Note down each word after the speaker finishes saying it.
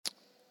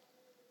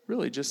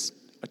really just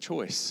a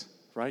choice,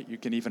 right? You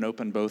can even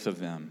open both of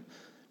them.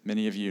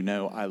 Many of you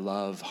know I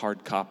love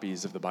hard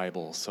copies of the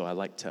Bible, so I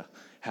like to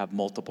have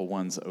multiple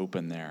ones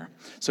open there.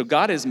 So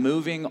God is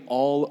moving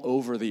all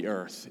over the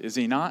earth, is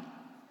he not?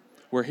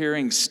 We're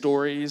hearing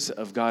stories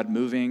of God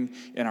moving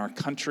in our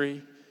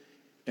country,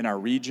 in our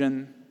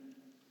region,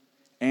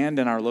 and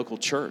in our local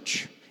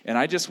church. And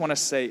I just want to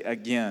say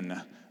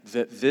again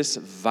that this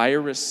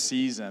virus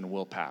season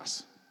will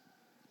pass.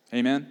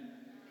 Amen?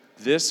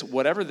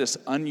 Whatever this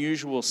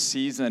unusual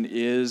season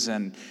is,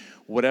 and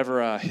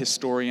whatever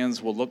historians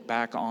will look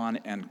back on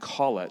and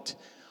call it,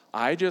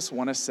 I just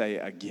want to say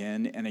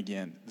again and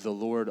again, the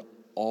Lord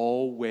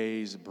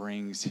always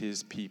brings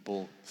his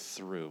people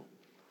through.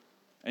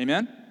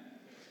 Amen?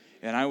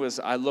 And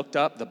I looked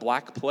up the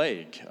Black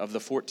Plague of the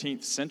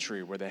 14th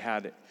century, where they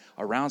had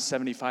around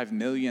 75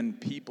 million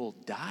people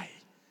die.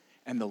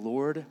 And the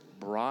Lord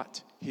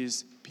brought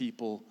his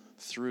people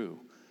through.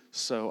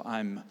 So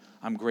I'm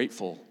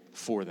grateful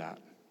for that.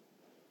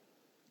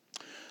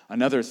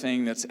 Another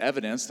thing that's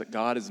evidence that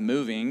God is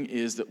moving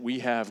is that we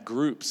have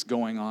groups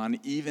going on,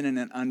 even in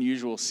an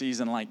unusual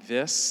season like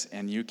this.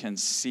 And you can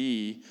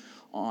see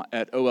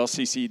at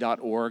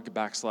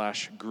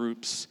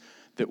olcc.org/groups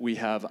that we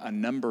have a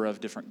number of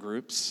different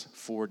groups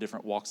for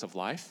different walks of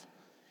life.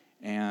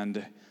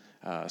 And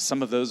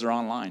some of those are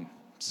online.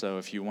 So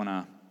if you want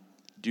to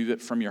do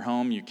that from your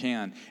home, you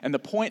can. And the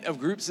point of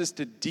groups is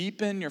to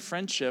deepen your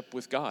friendship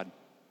with God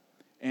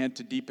and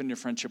to deepen your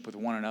friendship with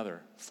one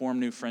another. Form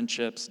new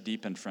friendships,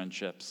 deepen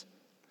friendships.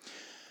 I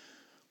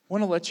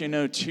want to let you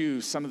know,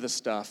 too, some of the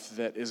stuff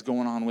that is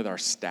going on with our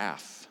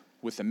staff.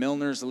 With the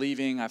Milners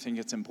leaving, I think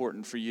it's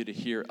important for you to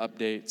hear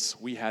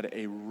updates. We had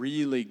a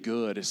really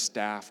good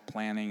staff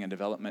planning and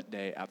development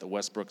day at the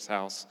Westbrooks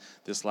house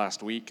this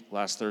last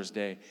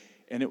Thursday,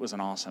 and it was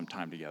an awesome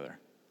time together.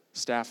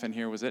 Staff in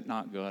here, was it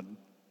not good?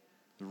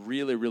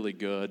 Really, really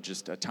good.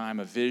 Just a time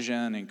of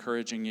vision,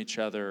 encouraging each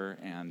other,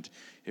 and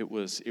it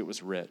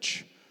was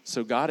rich.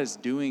 So God is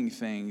doing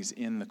things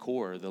in the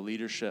core, the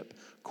leadership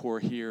core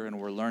here, and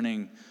we're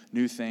learning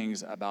new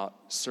things about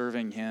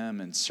serving him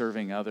and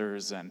serving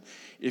others. And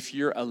if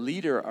you're a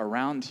leader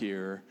around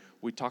here,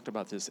 we talked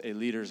about this, a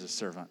leader is a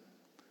servant.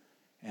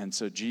 And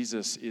so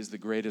Jesus is the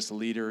greatest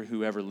leader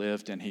who ever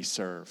lived, and he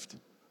served,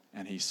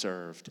 and he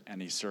served,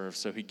 and he served.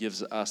 So he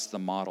gives us the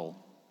model.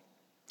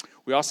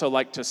 We also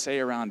like to say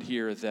around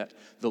here that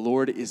the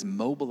Lord is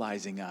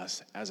mobilizing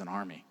us as an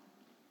army.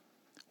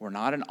 We're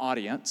not an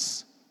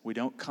audience. We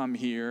don't come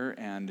here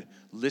and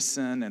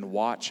listen and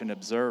watch and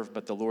observe,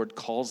 but the Lord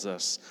calls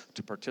us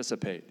to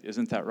participate.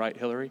 Isn't that right,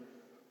 Hillary?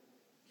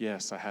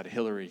 Yes, I had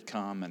Hillary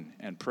come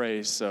and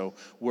pray. So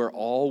we're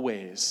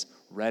always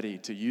ready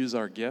to use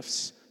our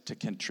gifts to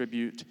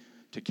contribute,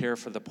 to care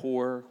for the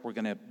poor. We're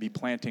going to be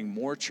planting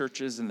more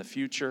churches in the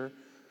future.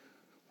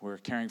 We're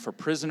caring for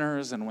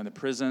prisoners, and when the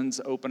prisons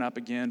open up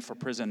again for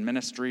prison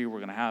ministry, we're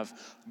going to have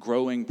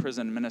growing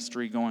prison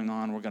ministry going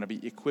on. We're going to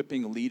be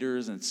equipping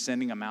leaders and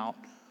sending them out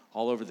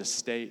all over the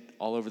state,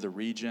 all over the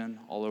region,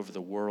 all over the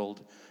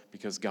world,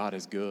 because God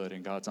is good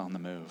and God's on the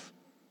move.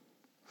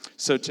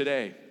 So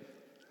today,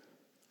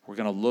 we're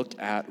going to look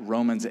at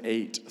Romans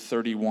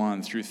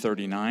 8:31 through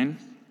 39.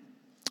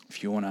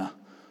 If you want to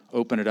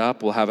open it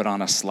up, we'll have it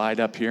on a slide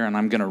up here, and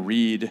I'm going to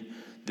read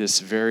this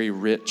very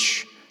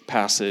rich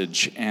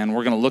passage, and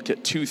we're going to look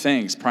at two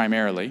things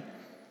primarily.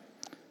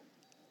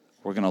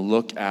 We're going to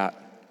look at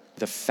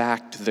the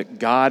fact that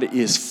God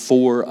is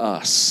for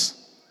us.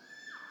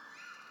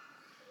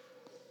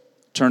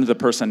 Turn to the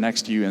person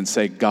next to you and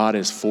say, God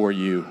is for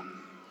you.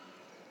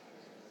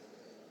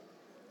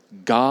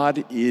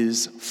 God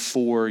is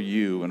for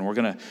you. And we're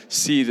going to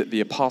see that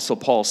the Apostle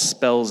Paul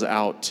spells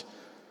out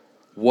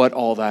what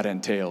all that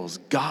entails.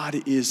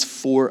 God is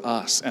for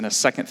us. And a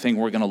second thing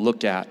we're going to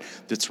look at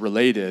that's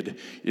related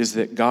is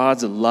that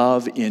God's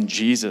love in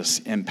Jesus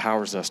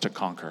empowers us to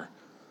conquer.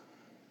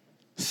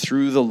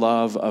 Through the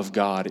love of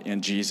God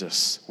in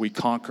Jesus, we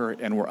conquer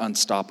and we're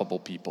unstoppable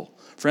people.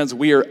 Friends,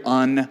 we are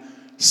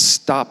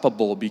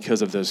unstoppable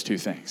because of those two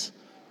things.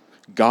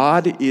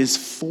 God is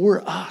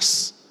for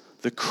us.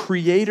 The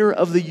creator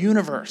of the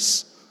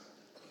universe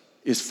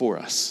is for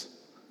us.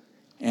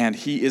 And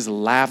he is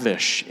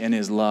lavish in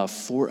his love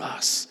for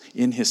us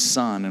in his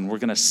Son. And we're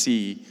going to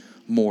see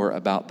more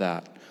about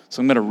that.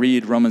 So I'm going to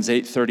read Romans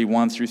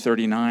 8:31 through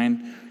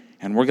 39.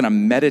 And we're going to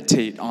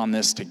meditate on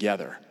this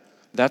together.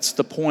 That's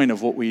the point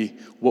of what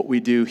we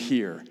do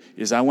here,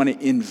 is I want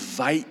to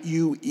invite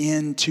you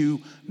into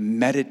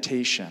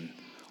meditation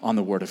on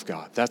the Word of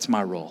God. That's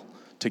my role,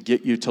 to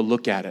get you to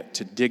look at it,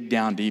 to dig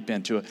down deep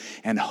into it,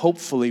 and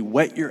hopefully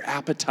whet your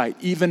appetite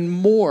even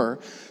more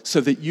so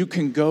that you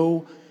can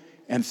go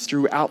and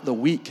throughout the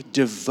week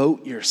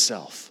devote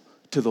yourself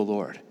to the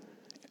Lord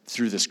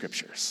through the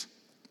Scriptures.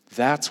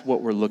 That's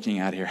what we're looking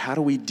at here. How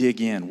do we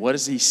dig in? What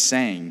is he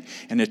saying?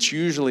 And it's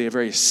usually a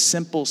very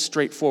simple,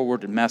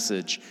 straightforward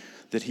message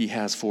that he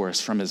has for us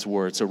from his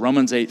word. So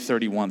Romans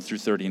 8:31 through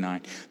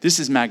 39. This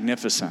is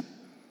magnificent.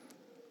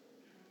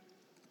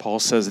 Paul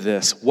says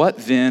this, "What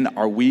then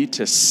are we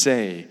to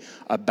say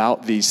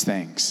about these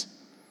things?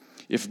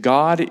 If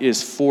God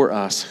is for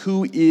us,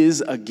 who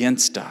is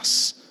against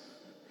us?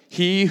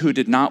 He who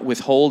did not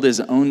withhold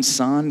his own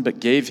Son, but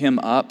gave him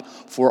up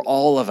for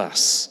all of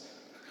us,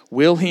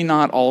 will he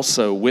not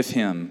also with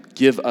him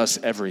give us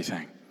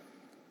everything?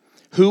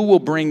 Who will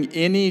bring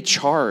any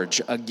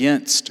charge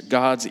against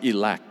God's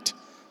elect?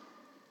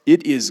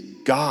 It is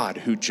God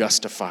who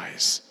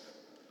justifies.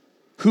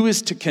 Who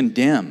is to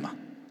condemn?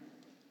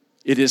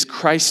 It is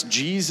Christ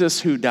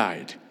Jesus who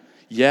died,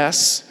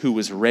 yes, who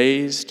was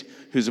raised,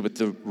 who's at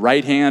the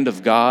right hand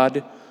of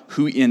God,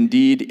 who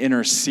indeed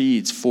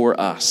intercedes for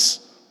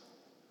us.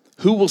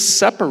 Who will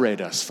separate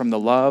us from the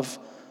love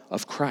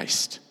of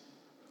Christ?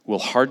 Will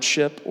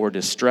hardship or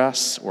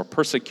distress or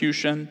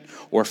persecution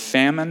or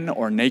famine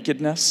or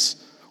nakedness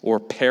or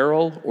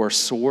peril or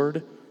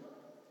sword?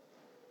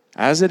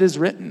 As it is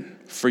written,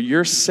 for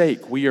your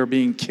sake we are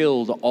being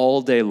killed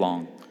all day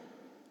long.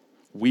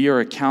 We are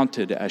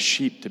accounted as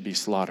sheep to be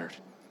slaughtered.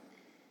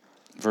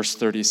 Verse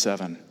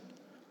 37,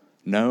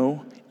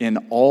 no, in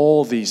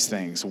all these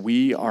things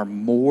we are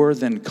more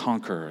than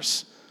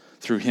conquerors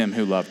through him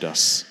who loved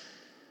us.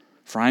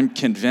 For I'm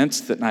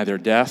convinced that neither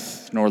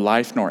death, nor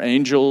life, nor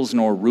angels,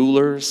 nor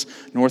rulers,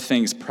 nor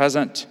things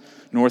present,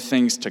 nor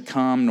things to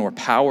come, nor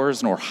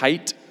powers, nor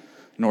height,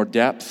 nor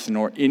depth,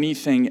 nor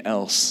anything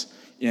else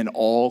in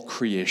all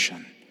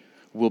creation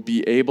will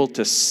be able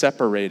to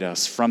separate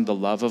us from the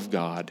love of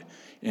God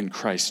in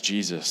Christ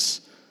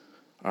Jesus,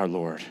 our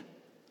Lord.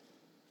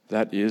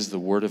 That is the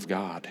word of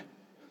God.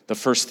 The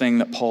first thing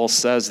that Paul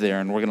says there,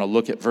 and we're going to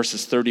look at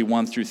verses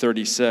 31 through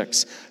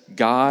 36,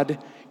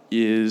 God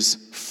is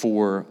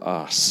for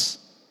us.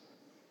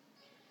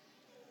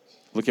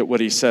 Look at what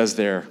he says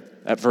there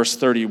at verse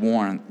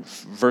 31.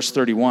 Verse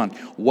 31,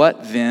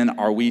 what then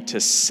are we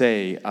to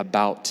say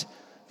about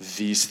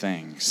these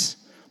things?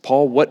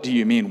 Paul, what do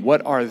you mean?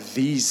 What are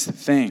these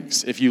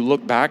things? If you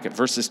look back at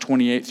verses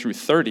 28 through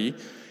 30,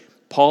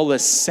 Paul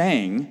is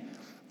saying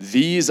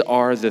these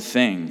are the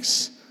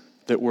things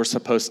that we're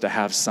supposed to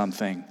have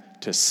something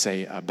to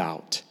say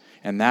about.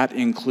 And that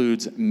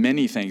includes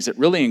many things. It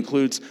really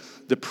includes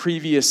the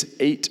previous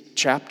 8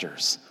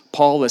 chapters.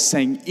 Paul is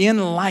saying, in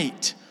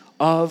light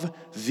of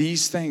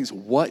these things,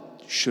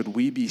 what should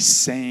we be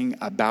saying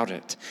about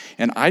it?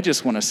 And I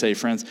just want to say,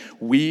 friends,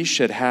 we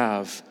should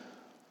have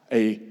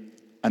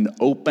an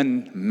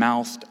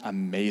open-mouthed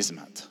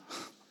amazement.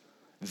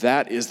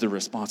 That is the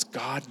response.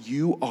 God,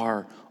 you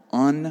are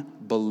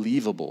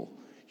unbelievable.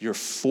 You're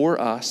for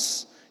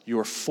us.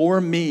 You're for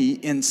me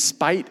in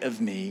spite of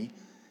me.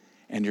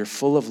 And you're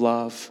full of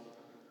love.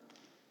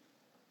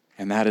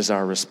 And that is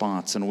our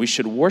response. And we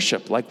should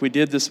worship like we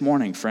did this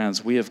morning,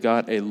 friends. We have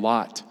got a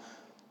lot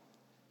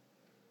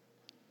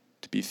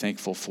to be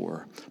thankful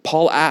for.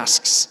 Paul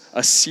asks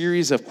a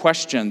series of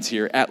questions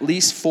here, at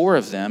least 4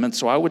 of them. And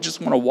so I would just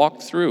want to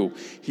walk through.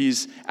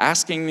 He's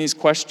asking these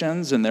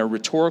questions, and they're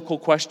rhetorical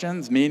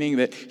questions, meaning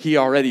that he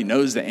already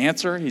knows the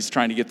answer. He's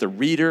trying to get the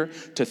reader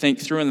to think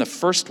through. And the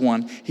first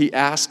one he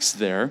asks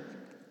there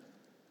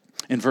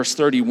in verse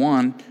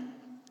 31,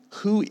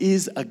 who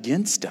is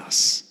against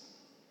us?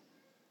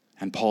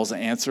 And Paul's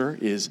answer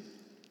is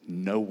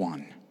no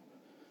one.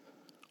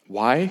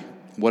 Why?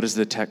 What does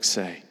the text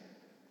say?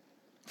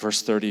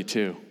 Verse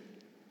 32.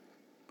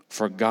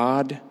 For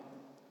God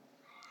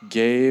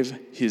gave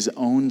his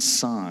own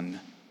Son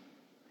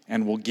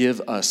and will give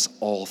us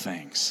all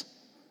things.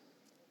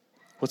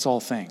 What's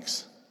all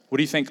things? What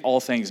do you think all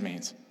things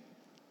means?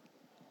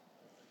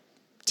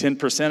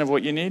 10% of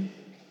what you need?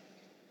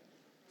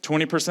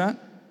 20%?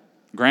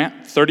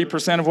 Grant,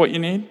 30% of what you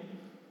need?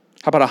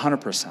 How about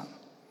 100%?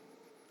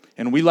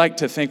 And we like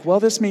to think, well,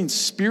 this means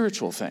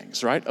spiritual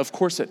things, right? Of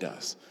course it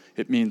does.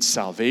 It means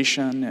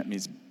salvation. It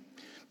means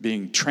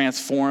being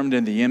transformed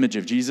in the image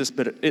of Jesus.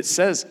 But it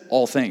says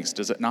all things,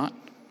 does it not?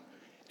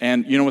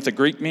 And you know what the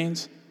Greek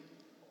means?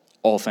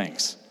 All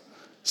things.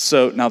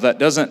 So now that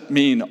doesn't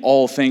mean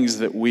all things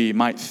that we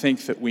might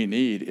think that we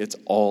need. It's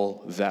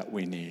all that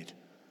we need.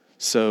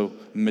 So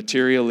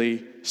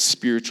materially,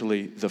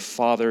 spiritually, the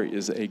Father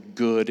is a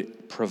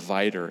good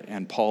provider.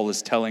 And Paul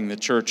is telling the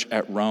church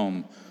at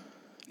Rome,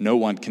 no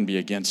one can be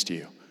against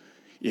you.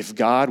 If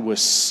God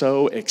was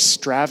so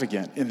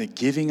extravagant in the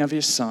giving of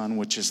his Son,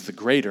 which is the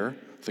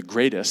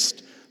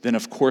greatest, then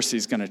of course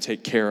he's going to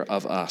take care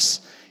of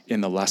us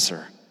in the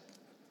lesser.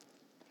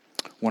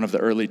 One of the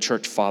early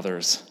church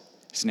fathers,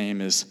 his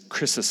name is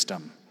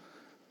Chrysostom,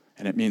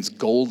 and it means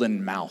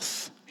golden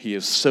mouth. He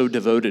is so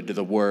devoted to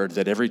the word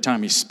that every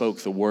time he spoke,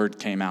 the word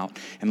came out.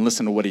 And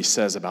listen to what he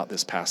says about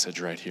this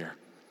passage right here.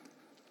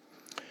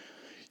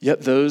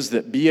 Yet those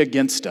that be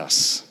against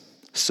us,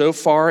 so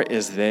far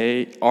as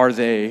they are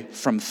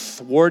from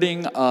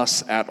thwarting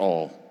us at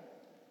all,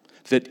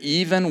 that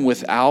even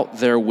without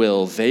their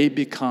will, they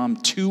become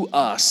to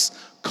us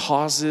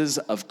causes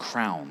of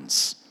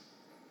crowns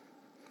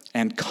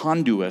and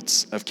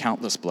conduits of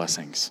countless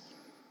blessings.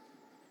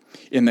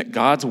 In that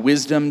God's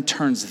wisdom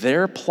turns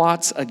their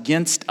plots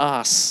against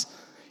us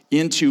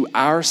into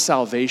our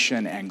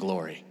salvation and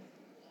glory.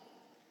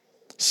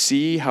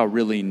 See how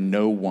really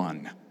no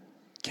one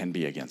can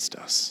be against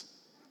us.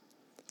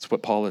 That's That's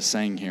what Paul is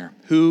saying here.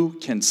 Who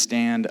can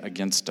stand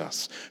against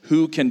us?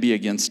 Who can be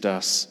against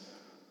us?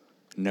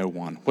 No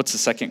one. What's the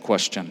second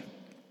question?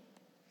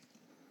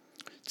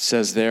 It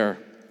says there,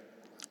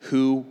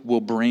 who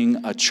will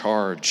bring a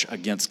charge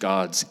against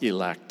God's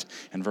elect?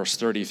 In verse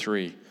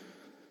 33,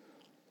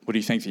 what do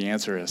you think the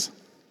answer is?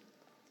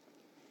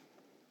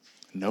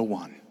 No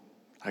one.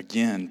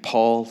 Again,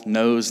 Paul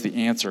knows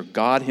the answer.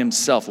 God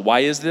himself.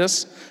 Why is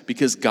this?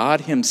 Because God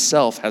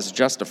himself has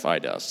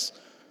justified us.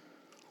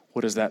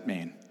 What does that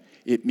mean?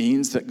 It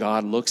means that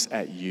God looks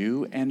at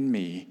you and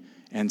me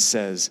and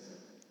says,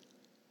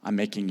 I'm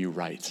making you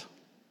right.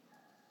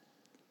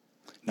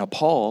 Now,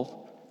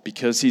 Paul,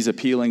 because he's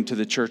appealing to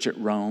the church at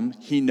Rome,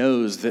 he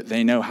knows that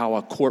they know how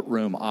a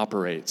courtroom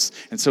operates.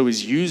 And so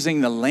he's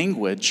using the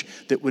language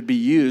that would be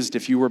used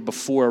if you were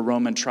before a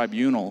Roman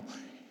tribunal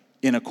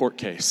in a court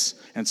case.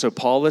 And so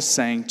Paul is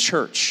saying,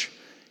 church,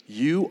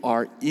 you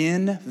are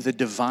in the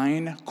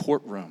divine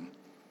courtroom,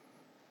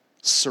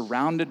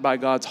 surrounded by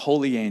God's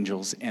holy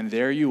angels, and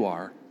there you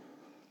are,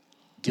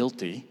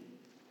 guilty,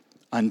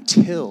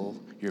 until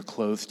you're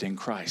clothed in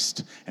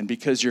Christ. And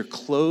because you're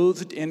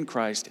clothed in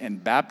Christ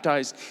and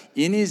baptized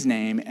in his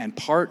name and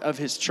part of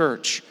his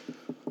church,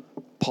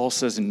 Paul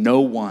says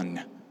no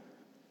one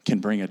can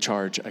bring a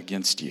charge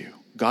against you.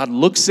 God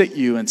looks at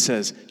you and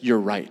says, you're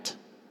right.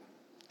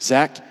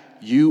 Zach,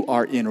 you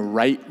are in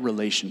right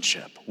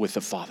relationship with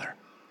the Father.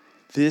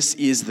 This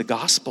is the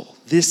gospel.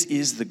 This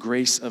is the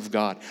grace of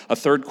God. A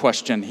third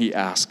question he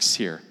asks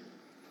here.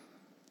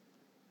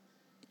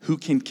 Who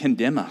can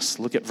condemn us?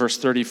 Look at verse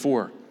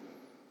 34.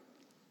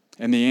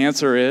 And the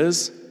answer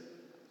is,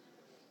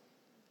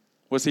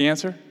 what's the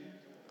answer?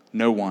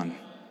 No one.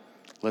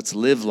 Let's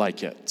live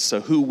like it.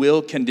 So who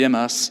will condemn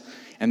us?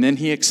 And then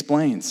he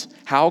explains,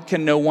 how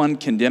can no one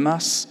condemn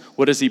us?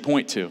 What does he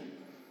point to?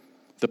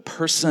 The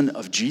person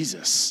of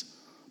Jesus.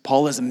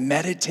 Paul is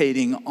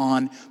meditating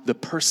on the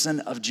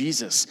person of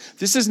Jesus.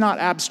 This is not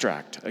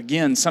abstract.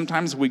 Again,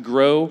 sometimes we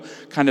grow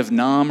kind of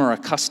numb or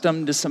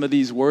accustomed to some of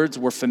these words.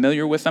 We're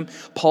familiar with them.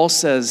 Paul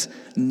says,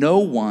 no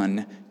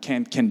one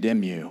can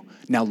condemn you.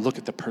 Now look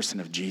at the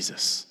person of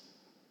Jesus.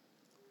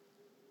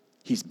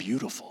 He's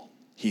beautiful.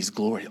 He's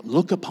glorious.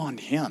 Look upon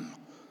him.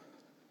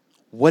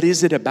 What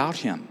is it about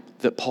him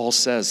that Paul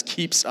says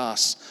keeps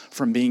us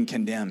from being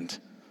condemned?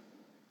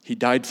 He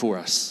died for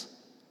us.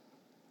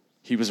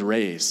 He was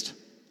raised.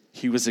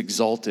 He was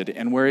exalted.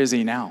 And where is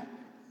he now?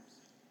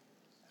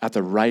 At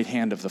the right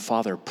hand of the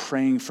Father,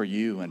 praying for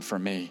you and for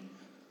me.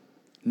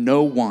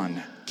 No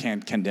one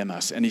can condemn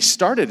us. And he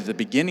started at the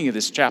beginning of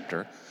this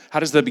chapter. How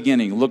does the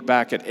beginning look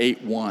back at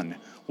 8:1?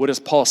 What does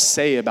Paul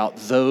say about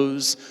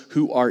those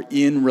who are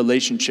in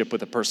relationship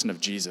with the person of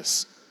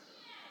Jesus?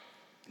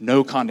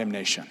 No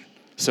condemnation.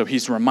 So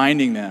he's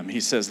reminding them. He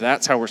says,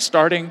 that's how we're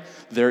starting.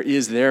 There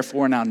is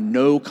therefore now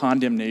no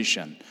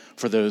condemnation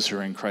for those who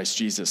are in Christ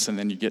Jesus. And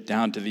then you get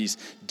down to these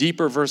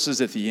deeper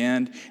verses at the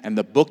end, and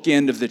the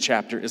bookend of the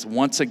chapter is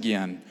once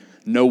again,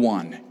 no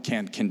one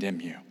can condemn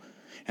you.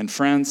 And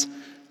friends,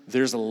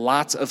 there's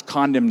lots of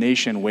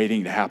condemnation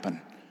waiting to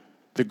happen.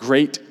 The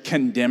great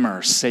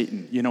condemner,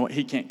 Satan, you know what?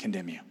 He can't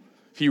condemn you.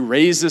 If he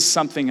raises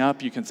something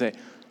up, you can say,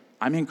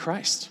 I'm in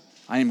Christ.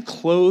 I am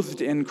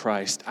clothed in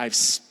Christ. I've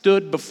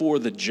stood before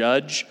the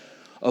judge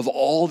of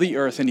all the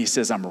earth, and he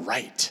says, I'm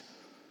right.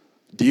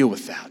 Deal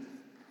with that.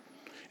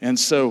 And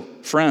so,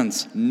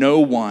 friends, no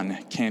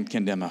one can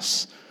condemn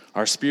us.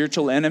 Our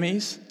spiritual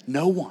enemies,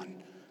 no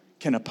one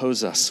can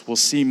oppose us. We'll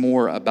see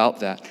more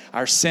about that.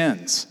 Our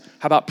sins,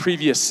 how about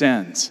previous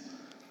sins?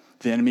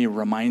 The enemy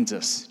reminds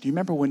us, do you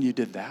remember when you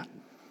did that?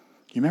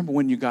 Do you remember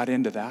when you got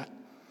into that?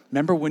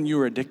 Remember when you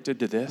were addicted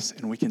to this?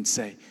 And we can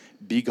say,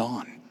 be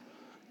gone.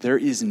 There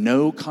is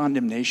no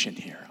condemnation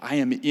here. I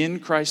am in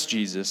Christ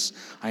Jesus.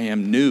 I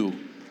am new.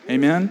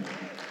 Amen?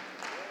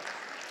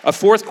 A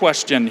fourth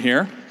question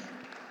here.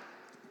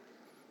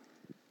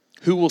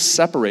 Who will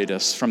separate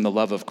us from the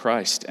love of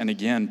Christ? And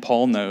again,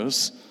 Paul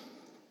knows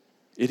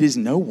it is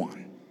no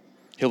one.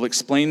 He'll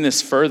explain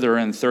this further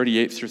in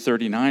 38 through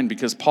 39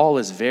 because Paul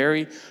is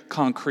very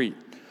concrete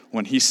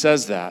when he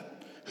says that.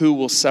 Who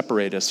will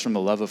separate us from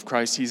the love of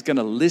Christ? He's going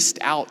to list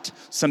out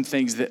some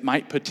things that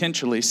might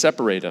potentially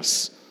separate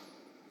us.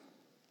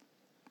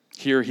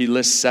 Here he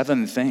lists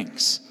 7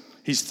 things.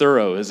 He's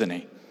thorough, isn't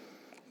he?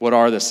 What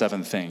are the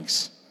 7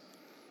 things?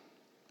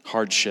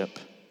 Hardship,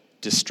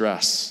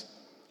 distress,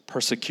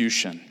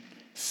 persecution,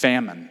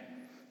 famine,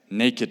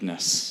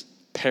 nakedness,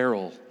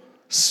 peril,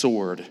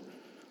 sword.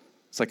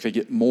 It's like they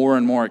get more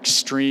and more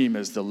extreme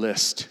as the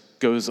list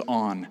goes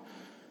on.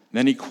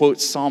 Then he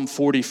quotes Psalm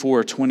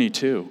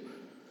 44:22.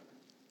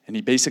 And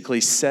he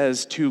basically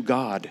says to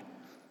God,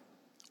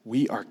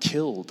 we are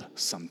killed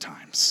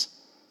sometimes.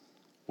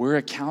 We're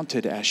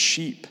accounted as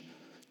sheep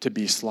to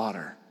be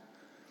slaughtered.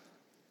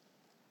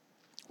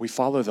 We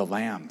follow the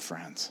Lamb,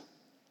 friends.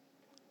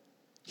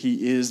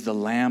 He is the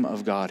Lamb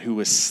of God who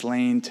was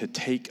slain to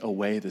take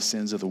away the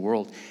sins of the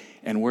world.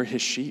 And we're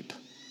his sheep.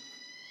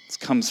 This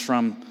comes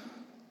from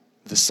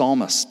the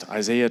psalmist.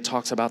 Isaiah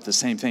talks about the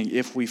same thing.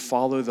 If we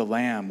follow the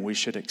Lamb, we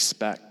should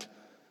expect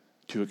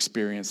to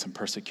experience some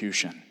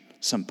persecution,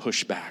 some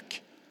pushback.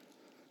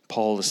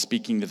 Paul is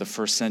speaking to the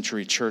first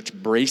century church,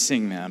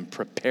 bracing them,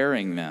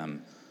 preparing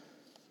them,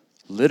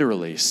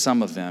 literally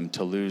some of them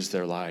to lose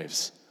their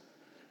lives.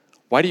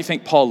 Why do you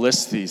think Paul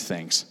lists these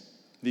things,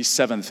 these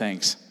 7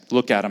 things?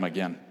 Look at them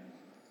again.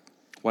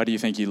 Why do you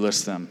think he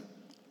lists them?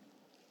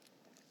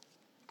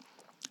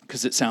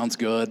 Because it sounds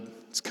good,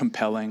 it's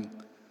compelling.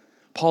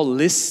 Paul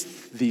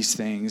lists these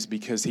things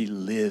because he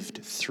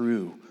lived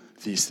through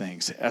these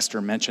things.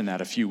 Esther mentioned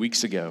that a few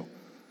weeks ago.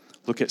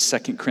 Look at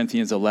 2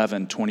 Corinthians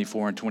 11,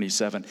 24 and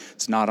 27.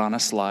 It's not on a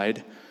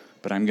slide,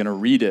 but I'm going to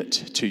read it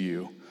to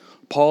you.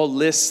 Paul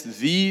lists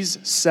these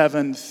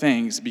 7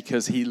 things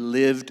because he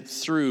lived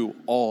through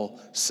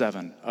all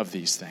 7 of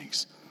these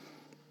things.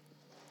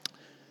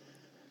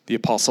 The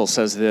apostle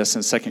says this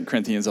in 2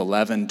 Corinthians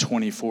 11,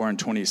 24 and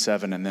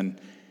 27, and then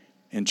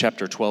in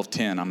chapter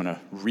 12:10, I'm going to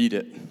read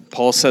it.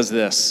 Paul says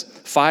this,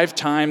 5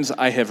 times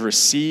I have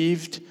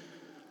received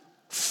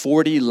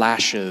 40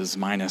 lashes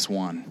minus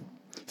 1.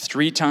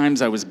 3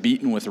 times I was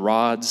beaten with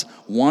rods.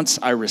 Once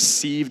I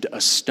received a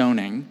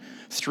stoning.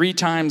 3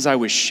 times I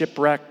was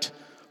shipwrecked.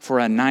 For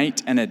a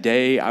night and a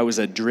day I was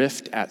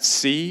adrift at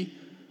sea,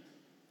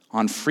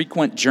 on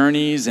frequent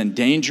journeys and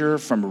danger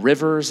from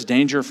rivers,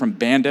 danger from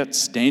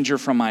bandits, danger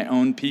from my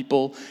own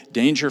people,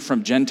 danger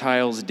from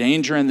Gentiles,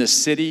 danger in the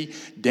city,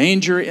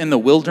 danger in the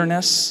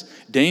wilderness,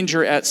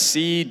 danger at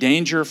sea,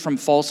 danger from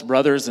false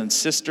brothers and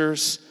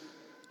sisters.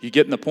 You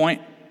getting the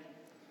point?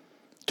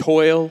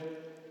 Toil,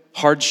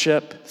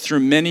 hardship,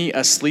 through many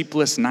a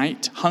sleepless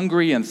night,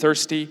 hungry and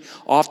thirsty,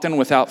 often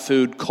without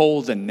food,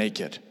 cold and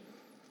naked.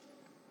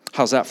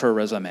 How's that for a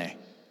resume?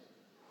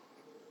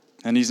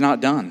 And he's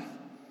not done.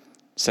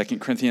 2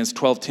 Corinthians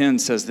 12:10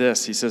 says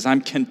this. He says,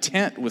 I'm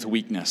content with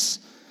weakness,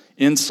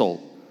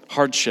 insult,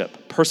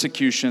 hardship,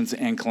 persecutions,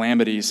 and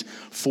calamities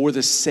for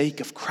the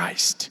sake of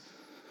Christ.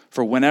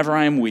 For whenever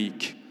I am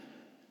weak,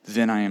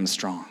 then I am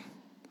strong.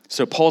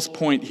 So Paul's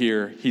point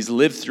here, he's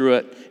lived through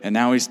it, and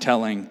now he's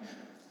telling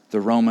the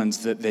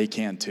Romans that they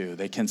can too.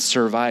 They can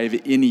survive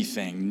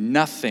anything,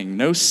 nothing,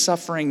 no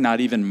suffering,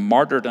 not even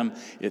martyrdom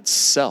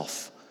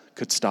itself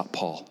could stop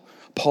Paul.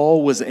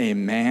 Paul was a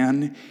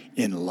man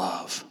in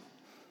love.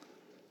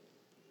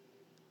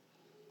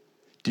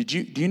 Do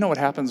you know what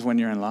happens when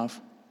you're in love?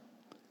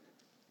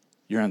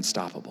 You're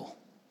unstoppable.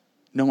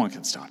 No one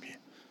can stop you.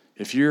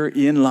 If you're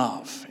in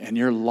love and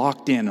you're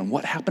locked in, and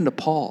what happened to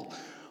Paul?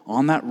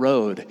 On that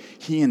road,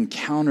 he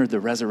encountered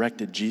the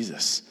resurrected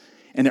Jesus,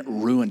 and it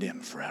ruined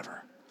him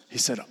forever. He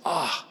said,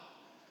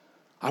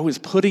 I was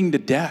putting to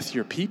death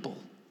your people.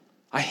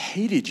 I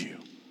hated you.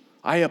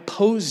 I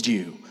opposed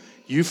you.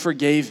 You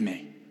forgave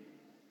me.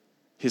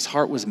 His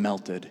heart was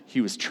melted.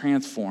 He was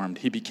transformed.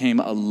 He became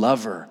a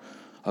lover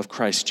of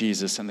Christ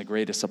Jesus and the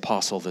greatest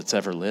apostle that's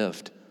ever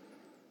lived.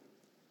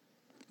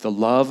 The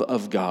love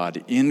of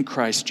God in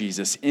Christ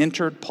Jesus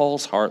entered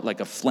Paul's heart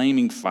like a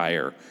flaming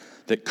fire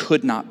that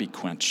could not be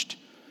quenched,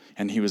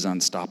 and he was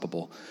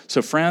unstoppable.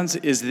 So friends,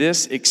 is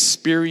this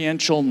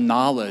experiential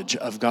knowledge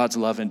of God's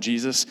love in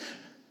Jesus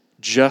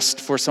just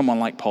for someone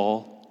like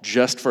Paul,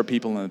 just for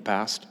people in the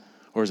past,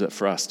 or is it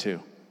for us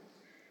too?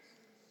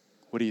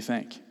 What do you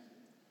think?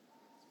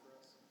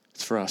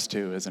 It's for us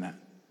too, isn't it?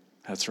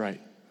 That's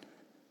right.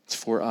 It's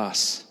for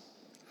us.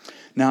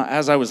 Now,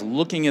 as I was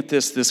looking at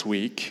this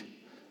week,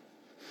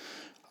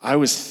 I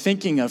was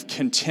thinking of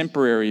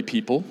contemporary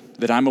people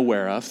that I'm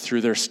aware of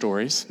through their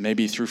stories,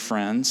 maybe through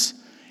friends,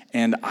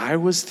 and I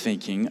was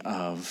thinking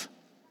of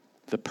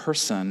the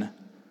person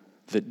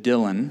that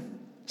Dylan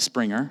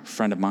Springer,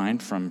 friend of mine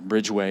from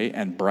Bridgeway,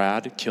 and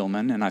Brad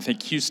Kilman, and I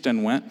think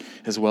Houston went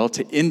as well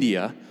to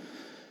India,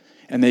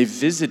 and they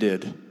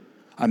visited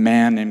a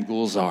man named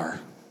Gulzar.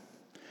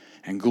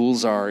 And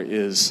Gulzar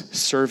is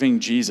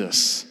serving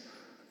Jesus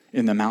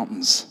in the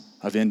mountains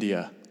of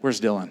India. Where's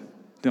Dylan?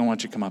 Dylan, why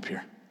don't you come up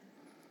here?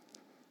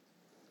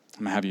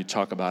 I'm going to have you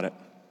talk about it.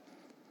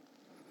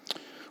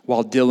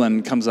 While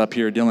Dylan comes up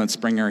here, Dylan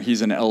Springer,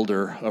 he's an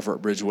elder over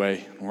at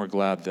Bridgeway, and we're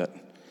glad that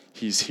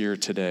he's here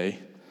today.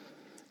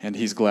 And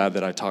he's glad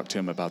that I talked to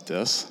him about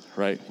this,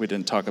 right? We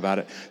didn't talk about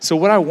it. So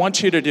what I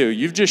want you to do,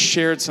 you've just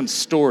shared some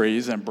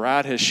stories, and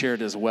Brad has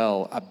shared as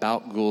well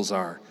about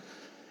Gulzar.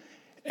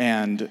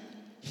 And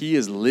he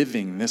is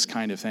living this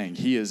kind of thing.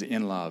 He is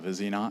in love, is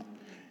he not?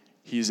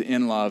 He's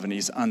in love and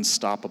he's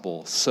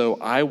unstoppable. So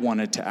I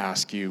wanted to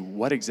ask you,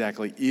 what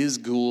exactly is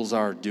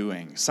Gulzar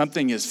doing?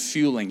 Something is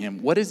fueling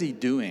him. What is he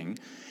doing?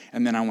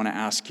 And then I want to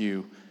ask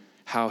you,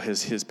 how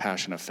has his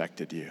passion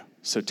affected you?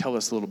 So tell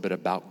us a little bit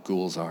about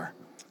Gulzar.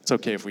 It's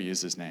okay if we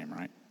use his name,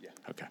 right? Yeah.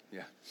 Okay.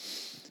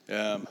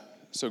 Yeah.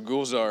 So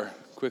Gulzar,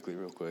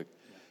 real quick,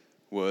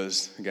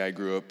 was a guy who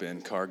grew up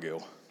in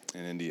Kargil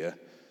in India,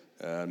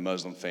 a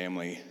Muslim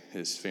family.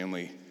 His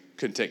family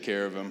couldn't take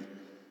care of him.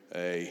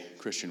 A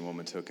Christian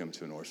woman took him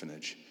to an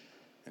orphanage,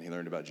 and he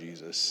learned about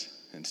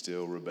Jesus and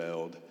still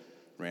rebelled,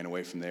 ran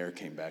away from there,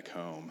 came back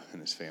home,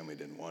 and his family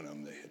didn't want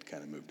him. They had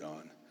kind of moved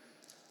on.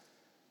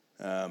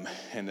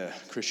 And a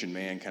Christian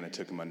man kind of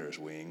took him under his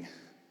wing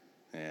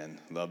and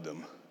loved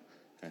him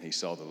And he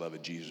saw the love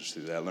of Jesus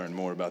through that, learned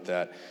more about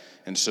that.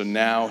 And so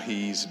now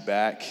he's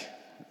back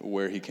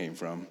where he came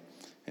from,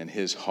 and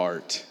his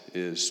heart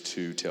is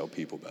to tell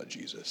people about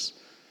Jesus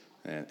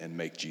and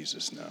make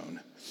Jesus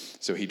known.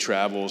 So he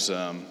travels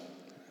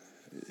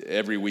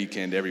every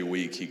weekend, every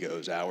week. He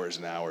goes hours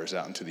and hours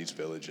out into these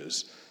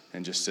villages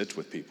and just sits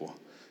with people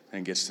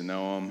and gets to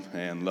know them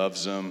and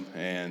loves them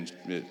and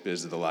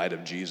is the light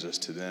of Jesus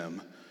to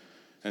them.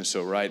 And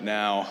so right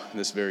now,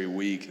 this very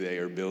week, they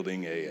are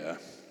building a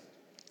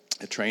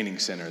training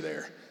center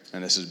there.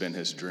 And this has been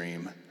his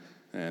dream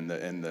and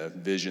the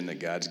vision that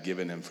God's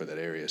given him for that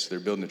area. So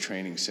they're building a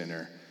training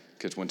center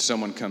because when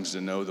someone comes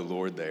to know the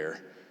Lord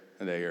there,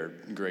 they are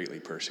greatly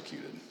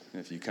persecuted.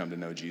 If you come to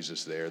know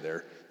Jesus there,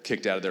 they're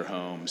kicked out of their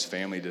homes,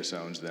 family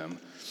disowns them.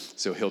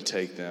 So he'll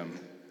take them,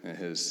 and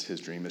his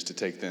dream is to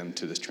take them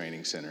to this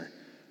training center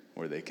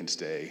where they can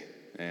stay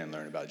and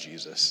learn about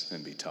Jesus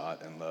and be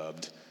taught and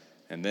loved,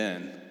 and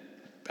then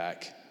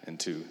back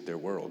into their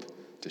world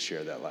to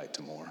share that light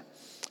to more.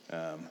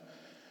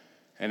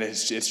 And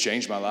it's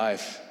changed my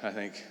life. I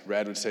think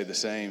Brad would say the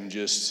same.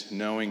 Just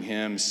knowing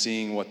him,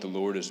 seeing what the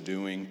Lord is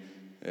doing,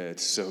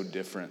 it's so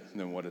different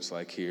than what it's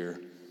like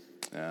here.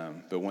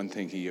 But one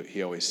thing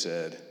he always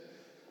said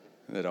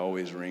that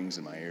always rings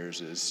in my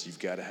ears is you've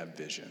got to have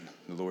vision.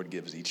 The Lord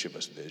gives each of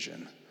us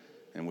vision.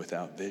 And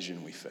without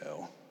vision, we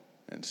fail.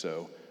 And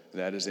so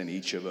that is in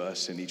each of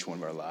us, in each one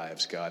of our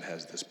lives. God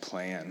has this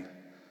plan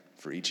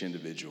for each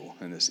individual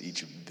and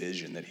each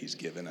vision that he's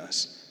given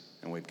us.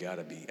 And we've got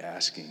to be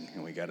asking,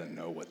 and we got to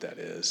know what that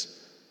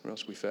is, or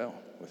else we fail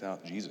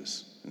without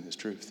Jesus and his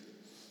truth.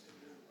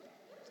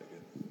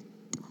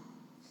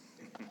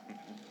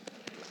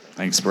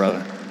 Thanks,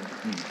 brother.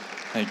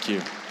 Thank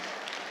you.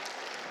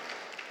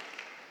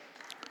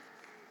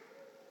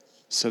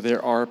 So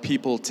there are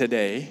people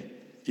today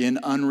in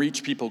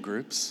unreached people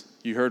groups.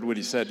 You heard what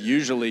he said.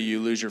 Usually you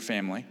lose your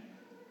family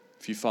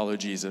if you follow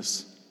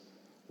Jesus,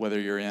 whether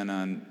you're in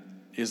an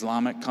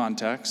Islamic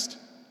context,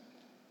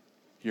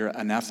 you're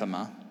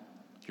anathema,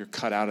 you're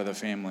cut out of the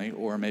family,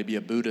 or maybe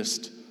a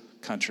Buddhist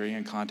country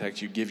and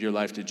context, you give your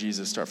life to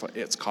Jesus,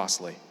 it's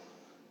costly.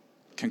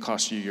 It can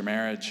cost you your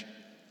marriage,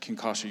 can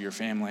cost you your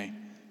family,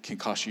 can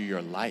cost you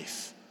your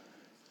life.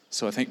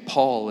 So I think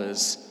Paul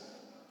is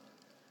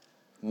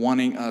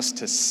wanting us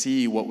to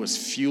see what was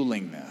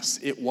fueling this.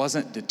 It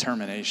wasn't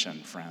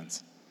determination,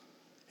 friends.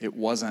 It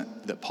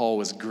wasn't that Paul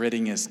was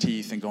gritting his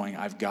teeth and going,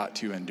 I've got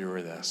to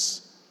endure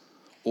this,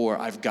 or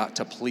I've got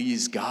to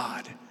please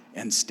God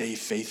and stay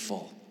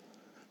faithful.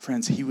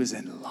 Friends, he was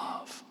in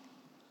love.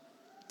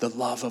 The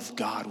love of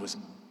God was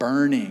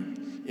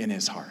burning in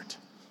his heart.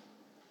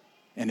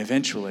 And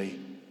eventually,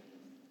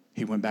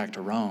 he went back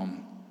to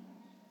Rome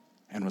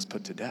and was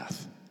put to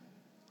death.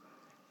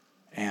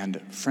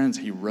 And friends,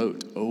 he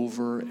wrote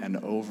over and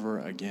over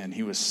again.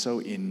 He was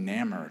so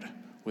enamored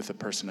with the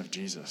person of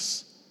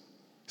Jesus,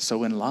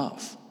 so in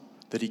love,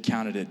 that he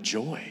counted it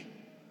joy.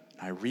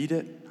 I read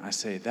it, I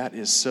say, that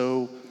is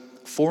so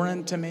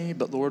foreign to me,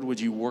 but Lord, would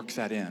you work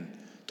that in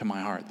to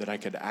my heart, that I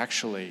could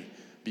actually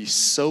be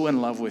so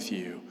in love with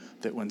you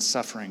that when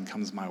suffering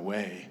comes my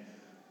way,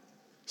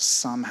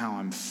 somehow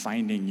I'm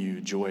finding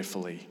you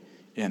joyfully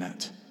in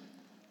it.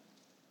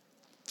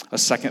 A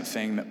second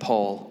thing that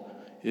Paul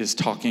is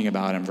talking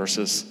about in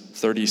verses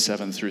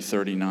 37 through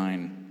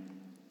 39,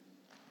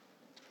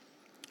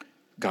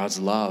 God's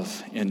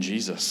love in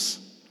Jesus.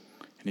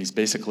 And he's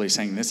basically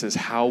saying this is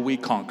how we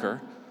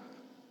conquer,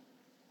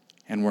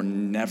 and we're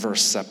never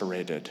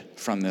separated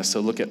from this. So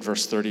look at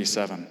verse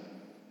 37.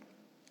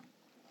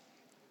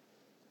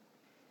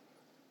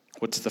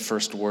 What's the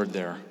first word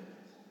there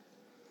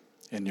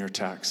in your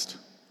text?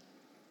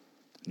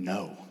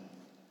 No.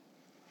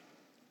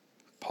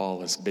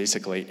 Paul is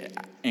basically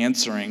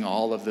answering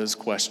all of those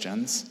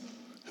questions.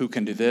 Who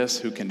can do this?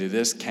 Who can do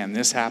this? Can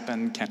this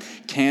happen?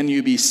 Can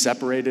you be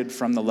separated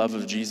from the love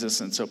of Jesus?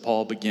 And so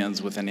Paul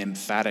begins with an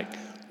emphatic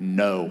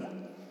no.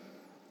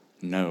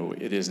 No,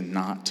 it is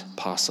not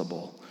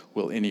possible.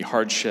 Will any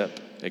hardship,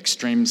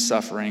 extreme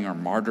suffering, or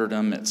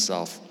martyrdom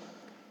itself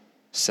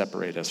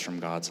separate us from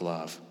God's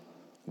love?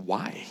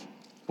 Why?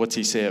 What's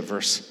he say at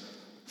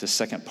the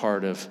second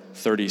part of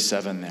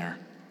 37 there?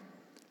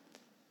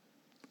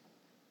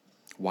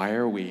 Why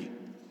are we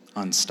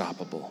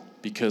unstoppable?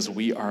 Because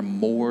we are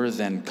more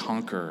than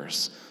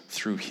conquerors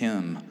through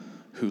him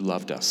who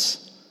loved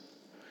us.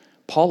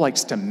 Paul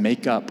likes to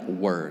make up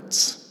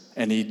words,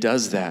 and he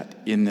does that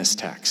in this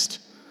text.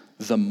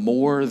 The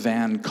more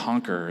than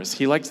conquerors.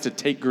 He likes to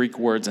take Greek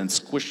words and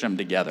squish them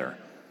together.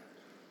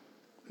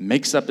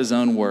 Makes up his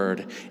own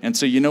word. And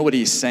so you know what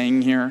he's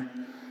saying here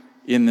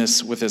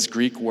with this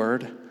Greek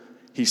word?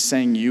 He's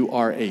saying you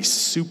are a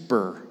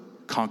super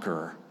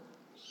conqueror.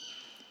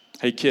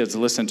 Hey kids,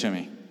 listen to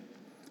me.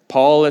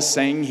 Paul is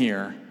saying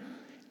here,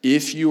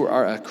 if you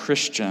are a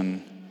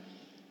Christian,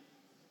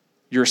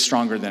 you're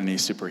stronger than any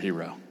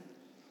superhero.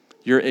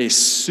 You're a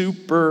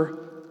super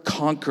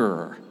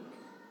conqueror.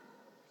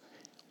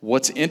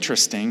 What's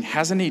interesting,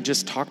 hasn't he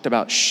just talked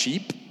about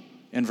sheep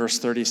in verse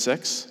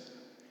 36?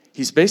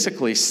 He's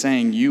basically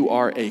saying you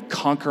are a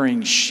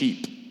conquering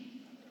sheep.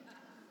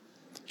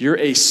 You're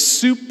a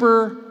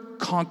super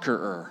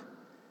conqueror.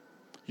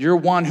 You're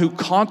one who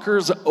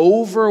conquers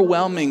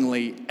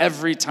overwhelmingly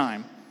every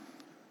time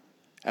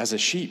as a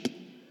sheep.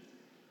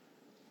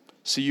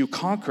 So you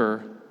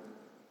conquer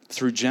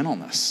through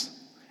gentleness,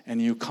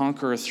 and you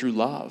conquer through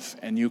love,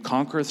 and you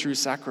conquer through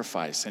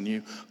sacrifice, and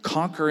you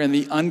conquer in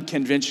the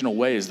unconventional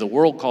ways. The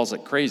world calls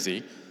it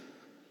crazy,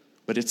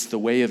 but it's the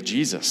way of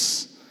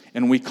Jesus.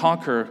 And we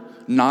conquer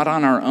not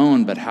on our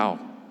own, but how?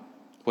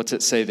 What's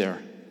it say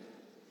there?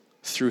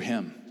 Through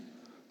him.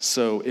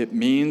 So it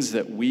means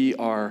that we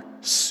are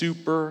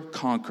super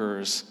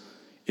conquerors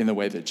in the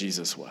way that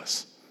Jesus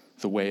was,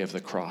 the way of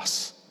the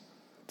cross.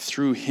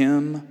 Through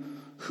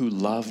him who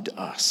loved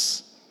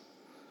us.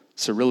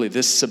 So really,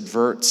 this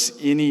subverts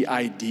any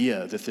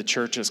idea that the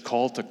church is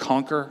called to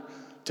conquer,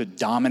 to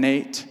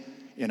dominate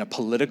in a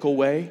political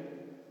way,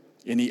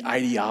 any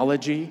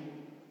ideology,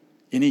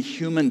 any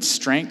human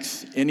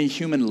strength, any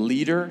human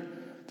leader.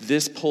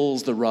 This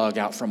pulls the rug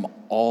out from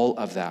all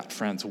of that,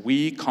 friends.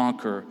 We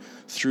conquer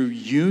through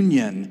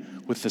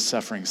union with the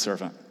suffering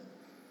servant.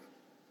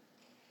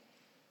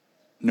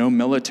 No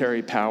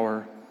military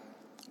power.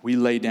 We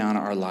lay down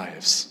our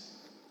lives.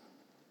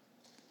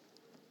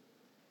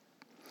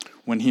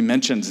 When he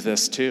mentions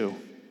this too,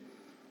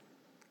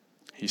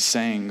 he's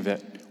saying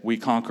that we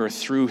conquer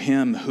through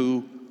him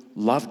who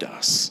loved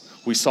us.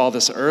 We saw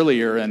this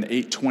earlier in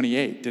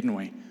 8:28, didn't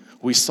we?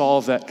 We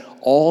saw that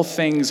all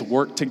things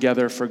work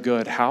together for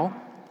good. How?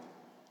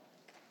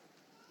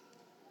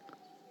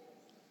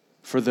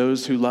 For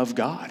those who love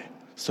God.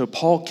 So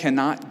Paul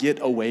cannot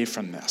get away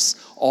from this.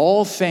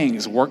 All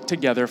things work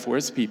together for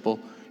his people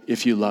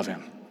if you love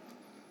him.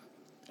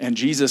 And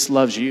Jesus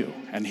loves you,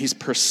 and he's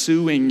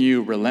pursuing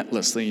you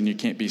relentlessly, and you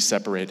can't be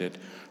separated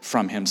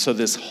from him. So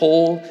this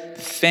whole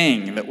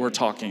thing that we're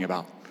talking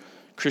about,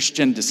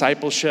 Christian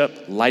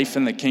discipleship, life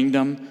in the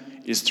kingdom,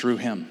 is through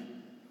him.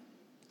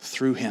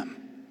 Through him.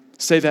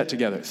 Say that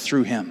together.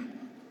 Through him.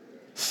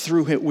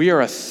 Through him. We are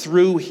a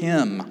through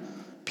him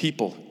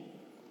people.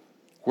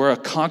 We're a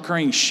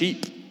conquering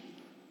sheep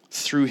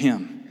through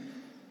him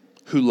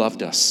who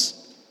loved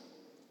us.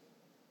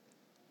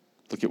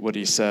 Look at what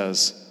he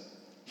says.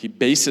 He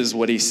bases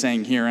what he's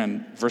saying here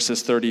in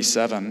verses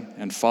 37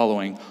 and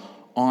following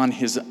on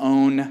his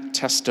own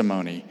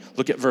testimony.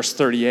 Look at verse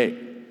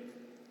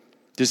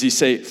 38. Does he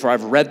say, for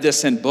I've read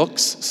this in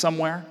books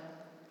somewhere?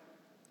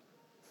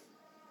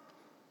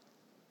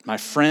 My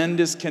friend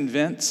is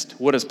convinced.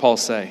 What does Paul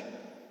say?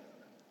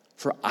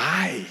 For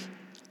I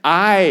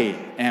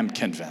am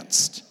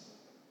convinced.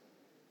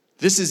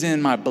 This is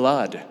in my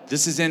blood.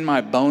 This is in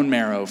my bone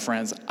marrow,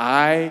 friends.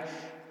 I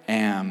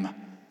am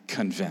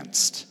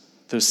convinced.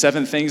 Those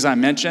 7 things I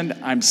mentioned,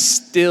 I'm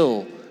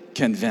still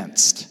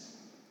convinced.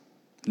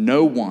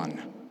 No one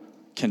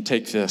can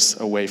take this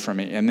away from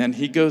me. And then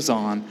he goes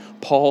on.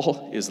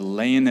 Paul is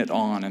laying it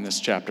on in this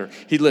chapter.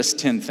 He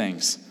lists 10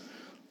 things.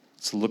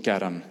 Let's look at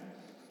them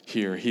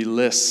here. He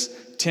lists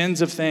 10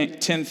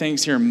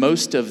 things here,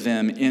 most of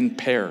them in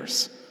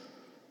pairs.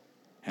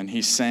 And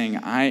he's saying,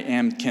 I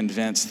am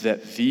convinced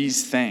that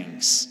these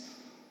things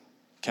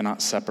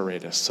cannot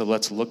separate us. So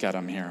let's look at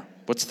them here.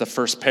 What's the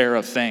first pair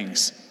of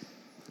things?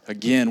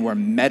 Again, we're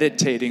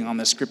meditating on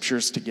the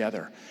scriptures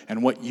together.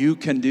 And what you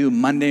can do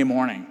Monday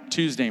morning,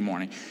 Tuesday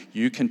morning,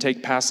 you can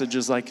take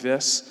passages like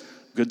this,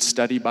 Good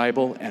Study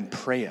Bible, and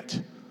pray it.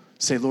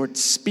 Say, Lord,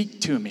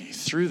 speak to me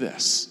through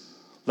this.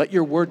 Let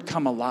your word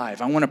come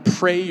alive. I want to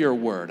pray your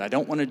word. I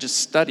don't want to just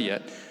study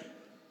it.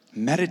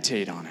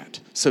 Meditate on it.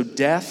 So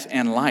death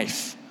and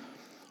life.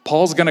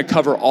 Paul's going to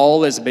cover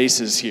all his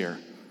bases here.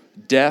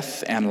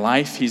 Death and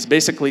life. He's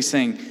basically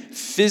saying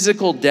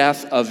physical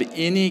death of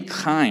any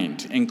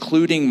kind,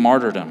 including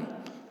martyrdom.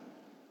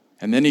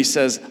 And then he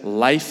says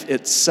life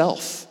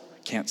itself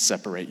can't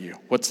separate you.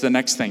 What's the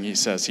next thing he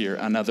says here?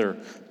 Another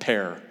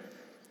pair.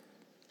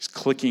 He's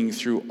clicking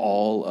through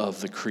all of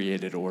the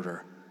created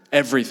order.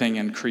 Everything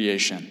in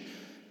creation.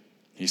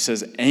 He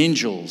says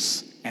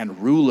angels and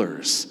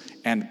rulers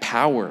and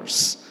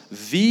powers.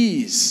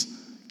 These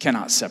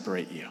cannot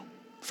separate you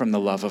from the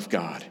love of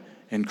God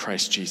in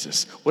Christ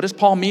Jesus. What does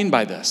Paul mean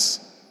by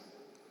this?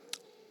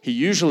 He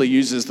usually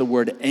uses the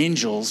word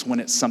angels when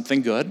it's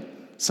something good,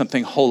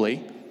 something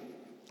holy,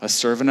 a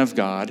servant of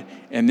God,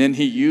 and then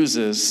he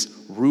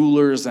uses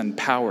rulers and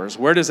powers.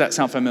 Where does that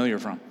sound familiar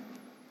from?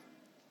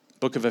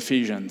 Book of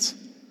Ephesians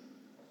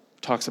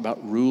talks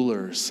about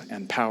rulers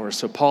and powers.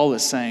 So Paul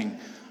is saying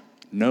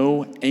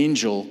no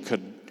angel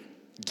could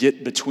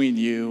get between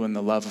you and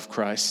the love of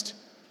Christ,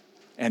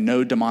 and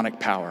no demonic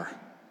power.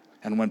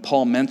 And when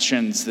Paul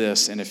mentions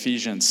this in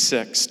Ephesians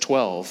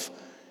 6:12,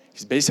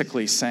 he's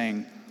basically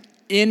saying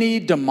any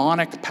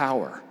demonic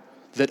power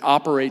that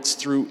operates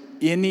through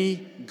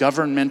any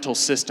governmental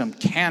system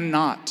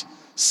cannot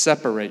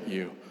separate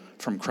you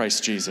from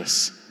Christ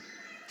Jesus,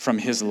 from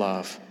his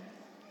love.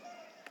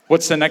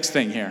 What's the next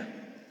thing here?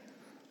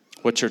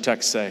 What's your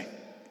text say?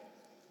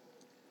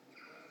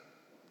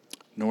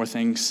 Nor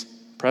things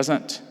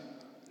present,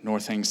 nor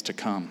things to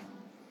come.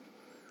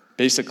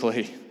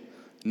 Basically,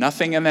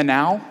 nothing in the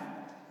now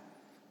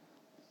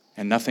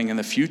and nothing in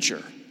the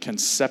future can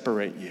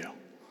separate you.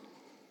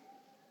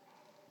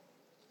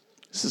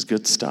 This is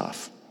good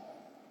stuff.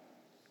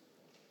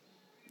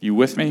 You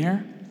with me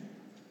here?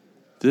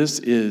 This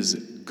is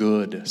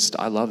good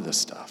stuff. I love this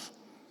stuff.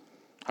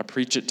 I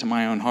preach it to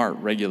my own heart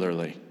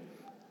regularly.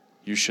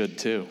 You should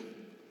too.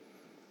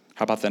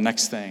 How about the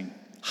next thing?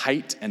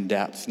 Height and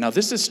depth. Now,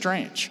 this is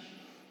strange.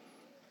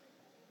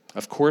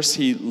 Of course,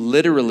 he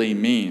literally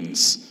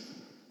means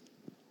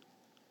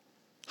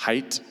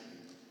height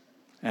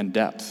and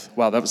depth.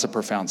 Wow, that was a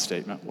profound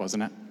statement,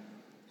 wasn't it?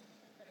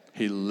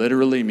 He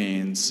literally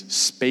means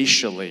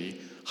spatially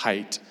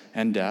height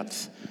and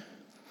depth.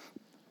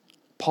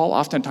 Paul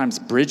oftentimes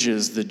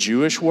bridges the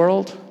Jewish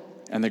world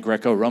and the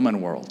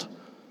Greco-Roman world.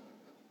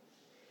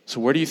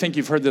 So where do you think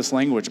you've heard this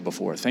language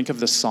before? Think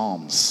of the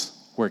Psalms,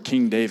 where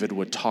King David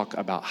would talk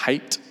about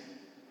height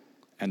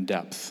and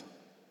depth.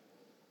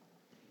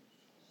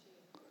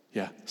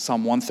 Yeah,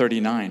 Psalm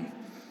 139.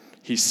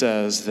 He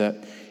says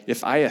that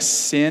if I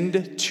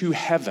ascend to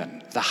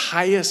heaven, the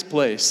highest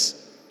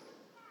place,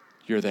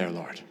 you're there,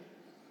 Lord.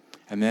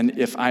 And then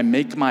if I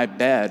make my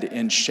bed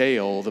in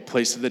Sheol, the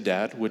place of the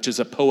dead, which is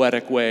a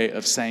poetic way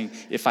of saying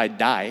if I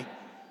die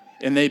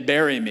and they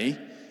bury me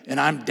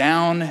and I'm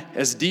down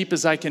as deep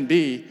as I can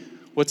be,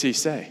 what's he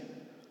say?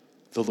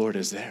 The Lord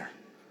is there.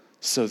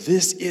 So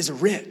this is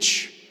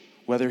rich,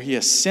 whether he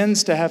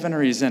ascends to heaven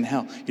or he's in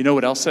hell. You know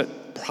what else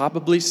it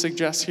probably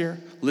suggests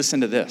here?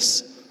 Listen to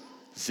this.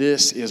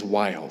 This is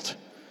wild.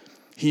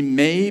 He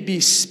may be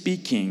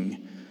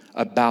speaking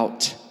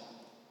about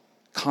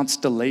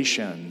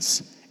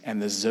constellations and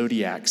the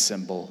zodiac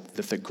symbol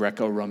that the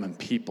Greco-Roman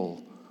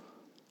people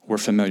were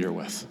familiar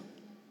with.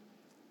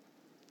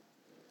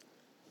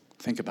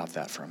 Think about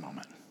that for a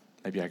moment.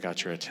 Maybe I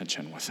got your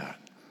attention with that.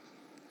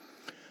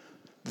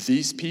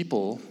 These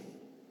people,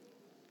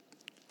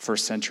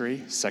 first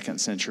century, second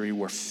century,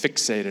 were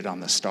fixated on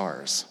the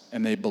stars,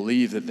 and they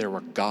believed that there were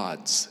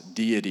gods,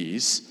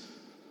 deities,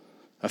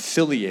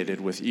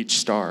 affiliated with each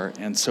star.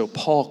 And so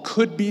Paul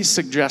could be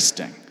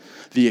suggesting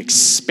the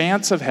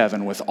expanse of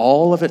heaven with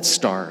all of its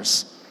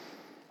stars,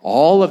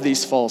 all of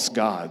these false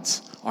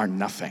gods are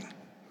nothing.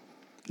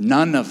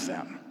 None of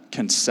them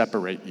can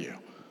separate you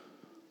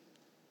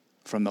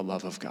from the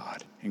love of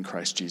God in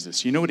Christ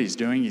Jesus. You know what he's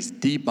doing? He's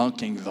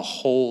debunking the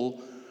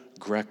whole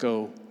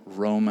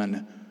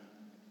Greco-Roman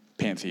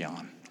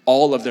pantheon,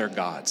 all of their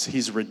gods.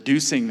 He's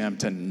reducing them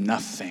to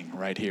nothing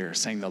right here,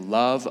 saying the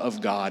love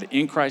of God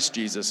in Christ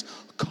Jesus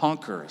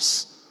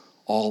conquers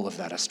all of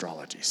that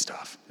astrology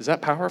stuff. Is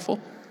that powerful?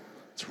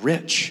 It's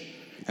rich.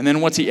 And then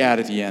what's he add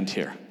at the end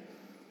here?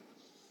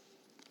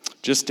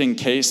 Just in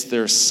case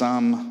there's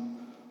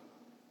some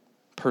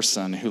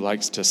person who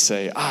likes to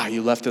say,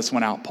 you left this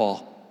one out,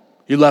 Paul.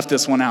 You left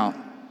this one out.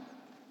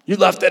 You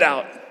left it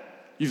out.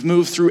 You've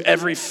moved through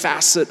every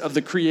facet of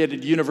the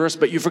created universe,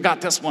 but you forgot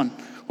this one.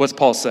 What's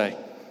Paul say?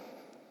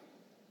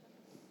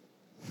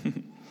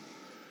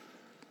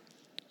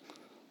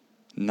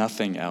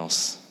 Nothing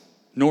else,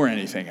 nor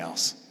anything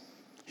else.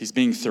 He's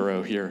being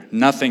thorough here.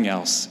 Nothing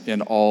else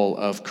in all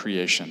of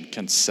creation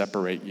can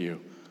separate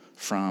you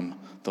from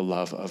the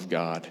love of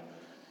God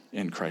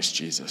in Christ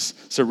Jesus.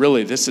 So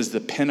really, this is the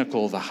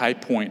pinnacle, the high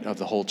point of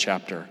the whole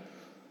chapter.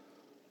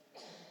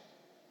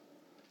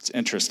 It's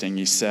interesting.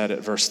 He said at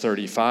verse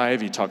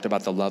 35, he talked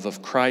about the love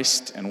of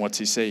Christ. And what's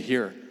he say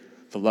here?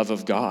 The love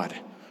of God.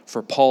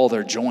 For Paul,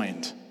 they're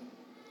joined.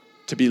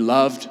 To be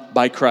loved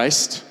by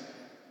Christ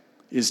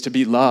is to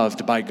be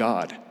loved by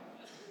God.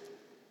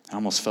 I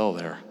almost fell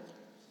there.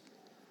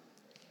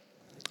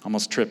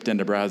 Almost tripped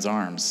into Brad's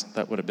arms.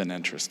 That would have been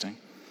interesting.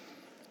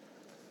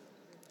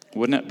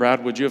 Wouldn't it,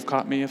 Brad? Would you have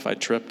caught me if I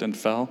tripped and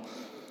fell?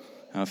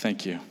 Oh,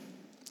 thank you.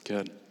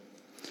 Good.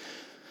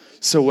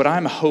 So what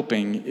I'm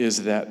hoping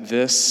is that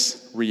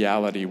this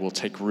reality will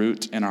take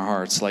root in our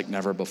hearts like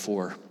never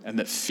before, and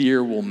that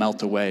fear will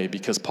melt away,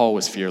 because Paul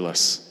was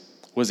fearless.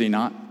 Was he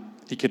not?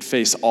 He could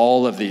face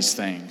all of these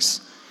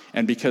things.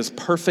 And because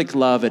perfect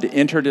love had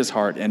entered his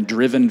heart and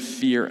driven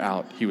fear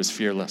out, he was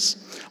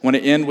fearless. I want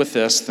to end with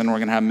this, then we're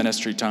going to have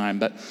ministry time,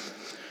 but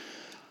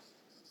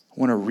I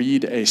want to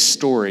read a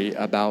story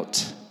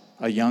about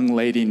a young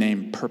lady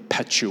named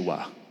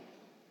Perpetua.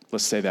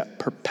 Let's say that,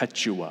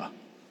 Perpetua.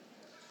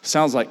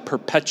 Sounds like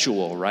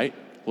perpetual, right?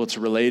 Well, it's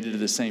related to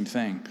the same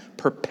thing.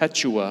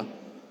 Perpetua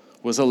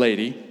was a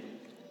lady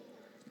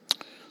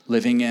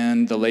living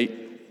in the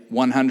late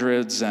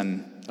 100s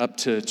and up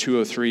to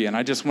 203, and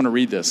I just want to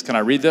read this. Can I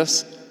read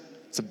this?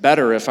 It's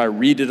better if I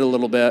read it a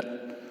little bit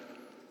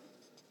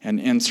and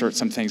insert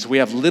some things. We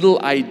have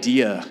little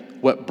idea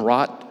what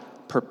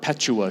brought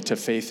Perpetua to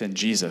faith in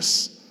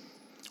Jesus,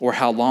 or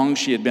how long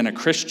she had been a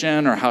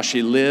Christian, or how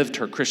she lived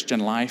her Christian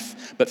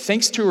life. But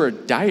thanks to her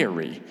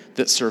diary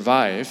that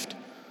survived,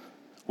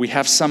 we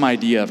have some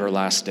idea of her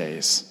last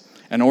days.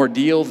 An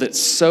ordeal that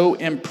so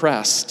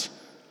impressed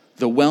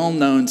the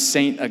well-known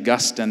St.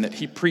 Augustine that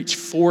he preached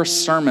 4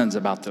 sermons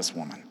about this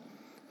woman.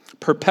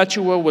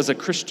 Perpetua was a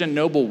Christian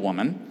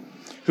noblewoman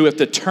who at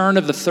the turn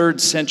of the 3rd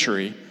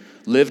century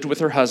lived with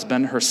her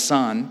husband, her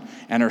son,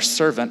 and her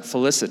servant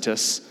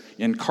Felicitas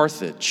in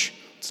Carthage.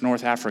 It's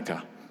North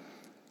Africa.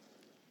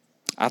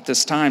 At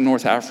this time,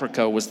 North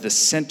Africa was the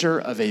center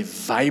of a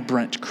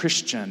vibrant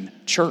Christian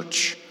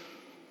church.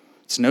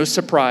 It's no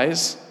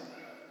surprise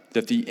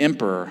that the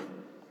emperor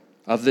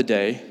of the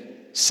day,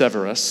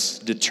 Severus,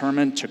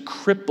 determined to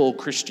cripple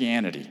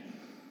Christianity.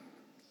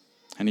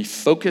 And he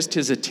focused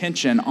his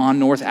attention on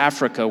North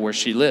Africa where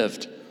she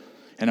lived.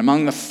 And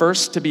among the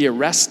first to be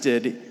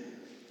arrested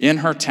in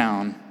her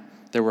town,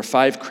 there were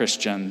 5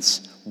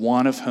 Christians,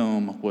 one of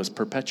whom was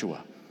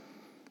Perpetua.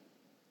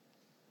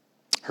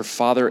 Her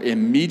father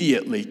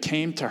immediately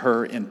came to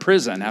her in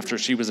prison after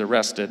she was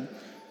arrested.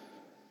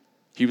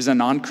 He was a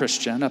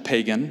non-Christian, a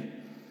pagan,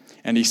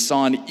 and he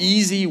saw an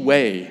easy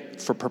way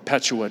for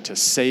Perpetua to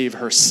save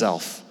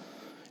herself.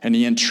 And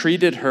he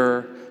entreated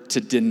her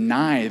to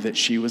deny that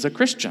she was a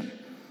Christian.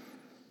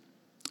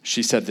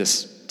 She said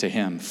this to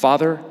him,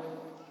 "Father,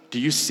 do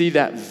you see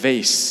that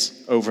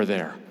vase over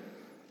there?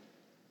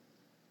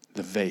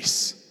 The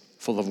vase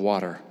full of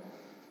water.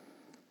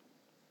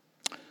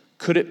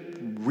 Could it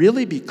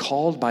really be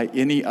called by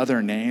any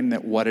other name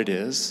than what it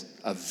is,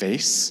 a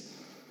vase?"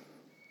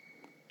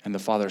 And the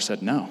father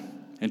said, "No."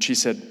 And she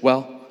said,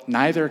 "Well,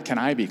 neither can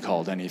I be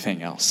called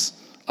anything else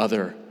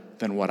other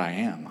than what I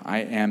am. I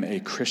am a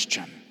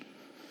Christian."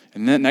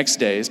 And the next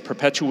days,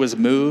 Perpetua was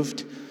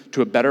moved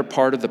to a better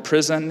part of the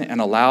prison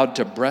and allowed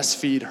to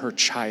breastfeed her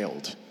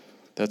child.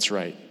 That's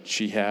right,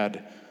 she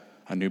had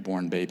a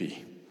newborn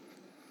baby.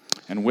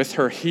 And with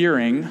her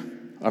hearing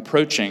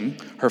approaching,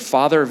 her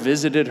father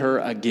visited her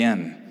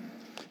again,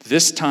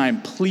 this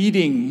time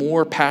pleading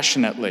more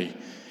passionately,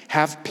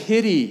 "Have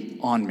pity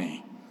on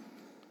me,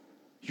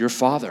 your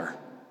father,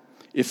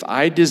 if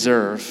I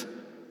deserve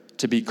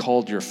to be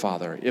called your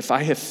father, if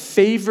I have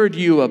favored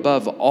you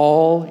above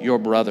all your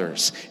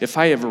brothers, if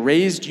I have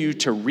raised you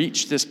to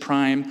reach this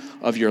prime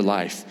of your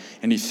life."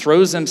 And he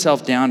throws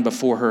himself down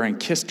before her and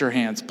kissed her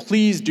hands.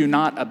 "Please do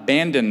not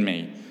abandon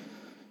me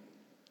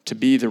to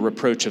be the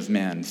reproach of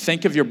men.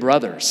 Think of your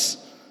brothers.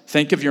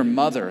 Think of your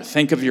mother.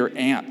 Think of your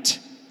aunt.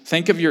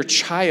 Think of your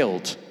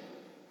child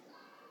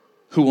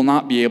who will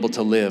not be able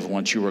to live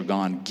once you are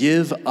gone.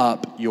 Give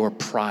up your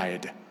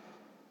pride."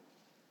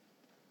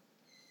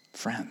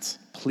 Friends,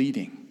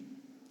 pleading.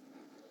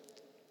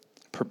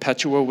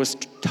 Perpetua was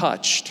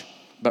touched,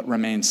 but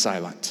remained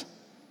silent.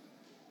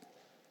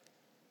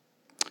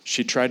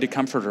 She tried to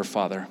comfort her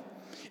father.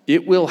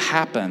 "It will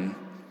happen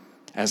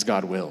as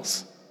God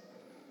wills.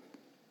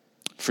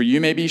 For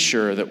you may be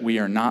sure that we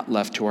are not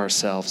left to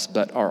ourselves,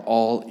 but are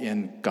all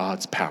in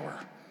God's power."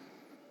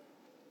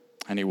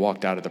 And he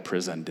walked out of the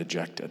prison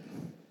dejected.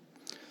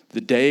 The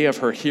day of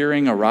her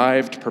hearing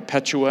arrived.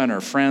 Perpetua and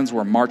her friends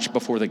were marched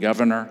before the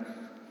governor.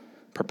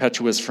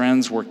 Perpetua's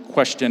friends were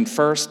questioned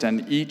first,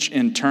 and each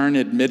in turn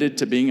admitted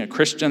to being a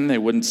Christian. They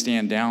wouldn't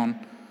stand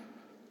down.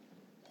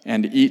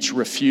 And each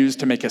refused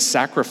to make a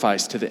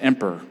sacrifice to the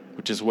emperor,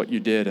 which is what you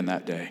did in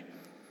that day.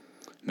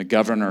 The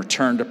governor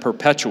turned to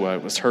Perpetua.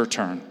 It was her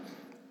turn.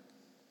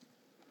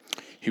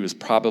 He was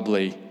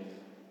probably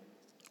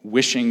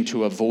wishing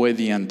to avoid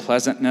the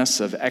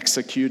unpleasantness of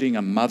executing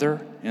a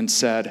mother and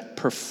said,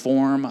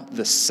 "Perform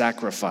the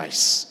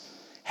sacrifice.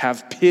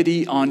 Have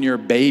pity on your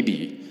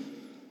baby."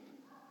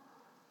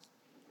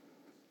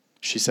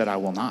 She said, "I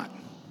will not."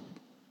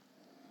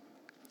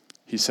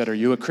 He said, "Are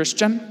you a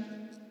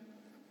Christian?"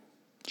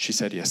 She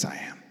said, "Yes, I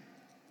am."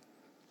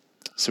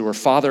 So her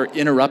father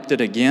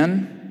interrupted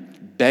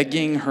again,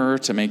 begging her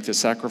to make the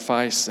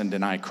sacrifice and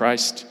deny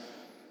Christ.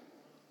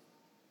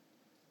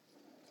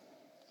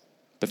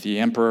 But the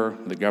emperor,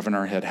 the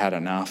governor, had had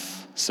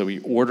enough. So he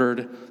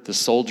ordered the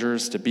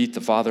soldiers to beat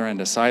the father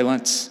into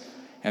silence,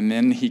 and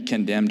then he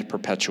condemned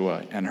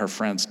Perpetua and her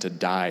friends to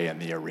die in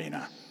the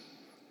arena.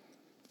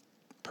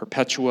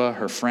 Perpetua,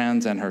 her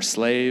friends, and her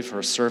slave,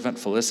 her servant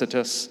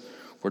Felicitas,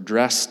 were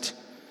dressed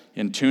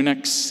in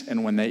tunics,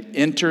 and when they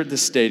entered the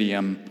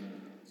stadium,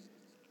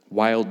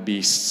 wild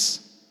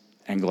beasts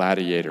and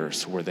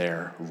gladiators were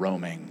there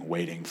roaming,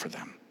 waiting for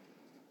them.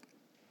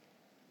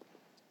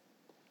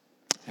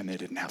 And they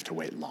didn't have to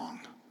wait long.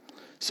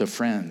 So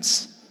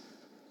friends,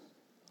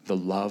 the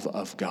love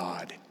of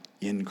God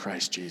in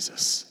Christ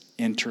Jesus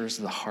enters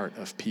the heart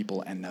of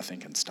people and nothing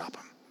can stop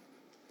him.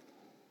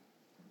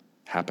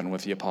 Happened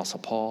with the Apostle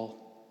Paul.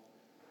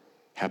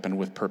 Happened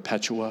with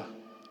Perpetua.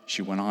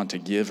 She went on to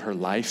give her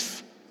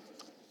life.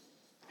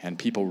 And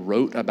people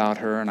wrote about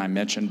her, and I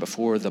mentioned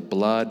before, the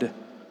blood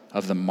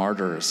of the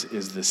martyrs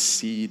is the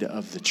seed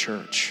of the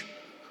church.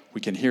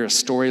 We can hear a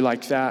story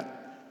like that.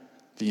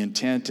 The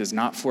intent is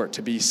not for it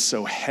to be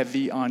so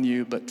heavy on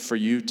you, but for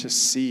you to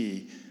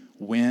see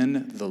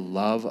when the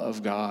love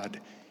of God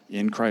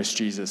in Christ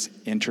Jesus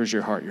enters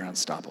your heart, you're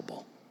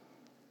unstoppable.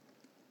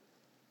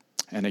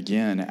 And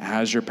again,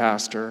 as your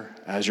pastor,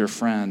 as your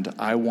friend,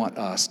 I want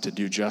us to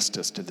do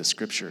justice to the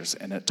scriptures.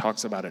 And it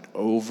talks about it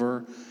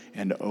over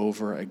and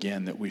over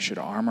again, that we should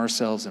arm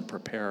ourselves and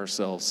prepare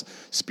ourselves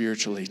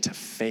spiritually to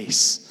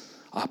face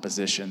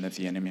opposition that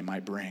the enemy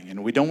might bring.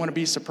 And we don't want to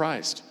be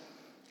surprised.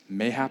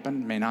 May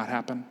happen, may not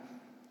happen.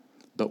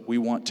 but we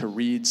want to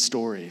read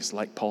stories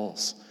like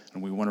Paul's,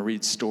 and we want to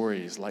read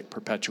stories like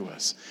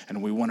Perpetua's,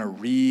 and we want to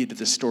read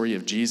the story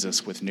of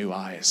Jesus with new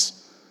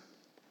eyes.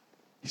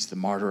 He's the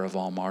martyr of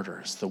all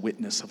martyrs, the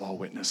witness of all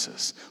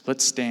witnesses.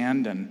 Let's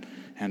stand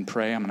and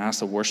pray. I'm going to ask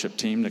the worship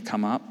team to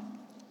come up.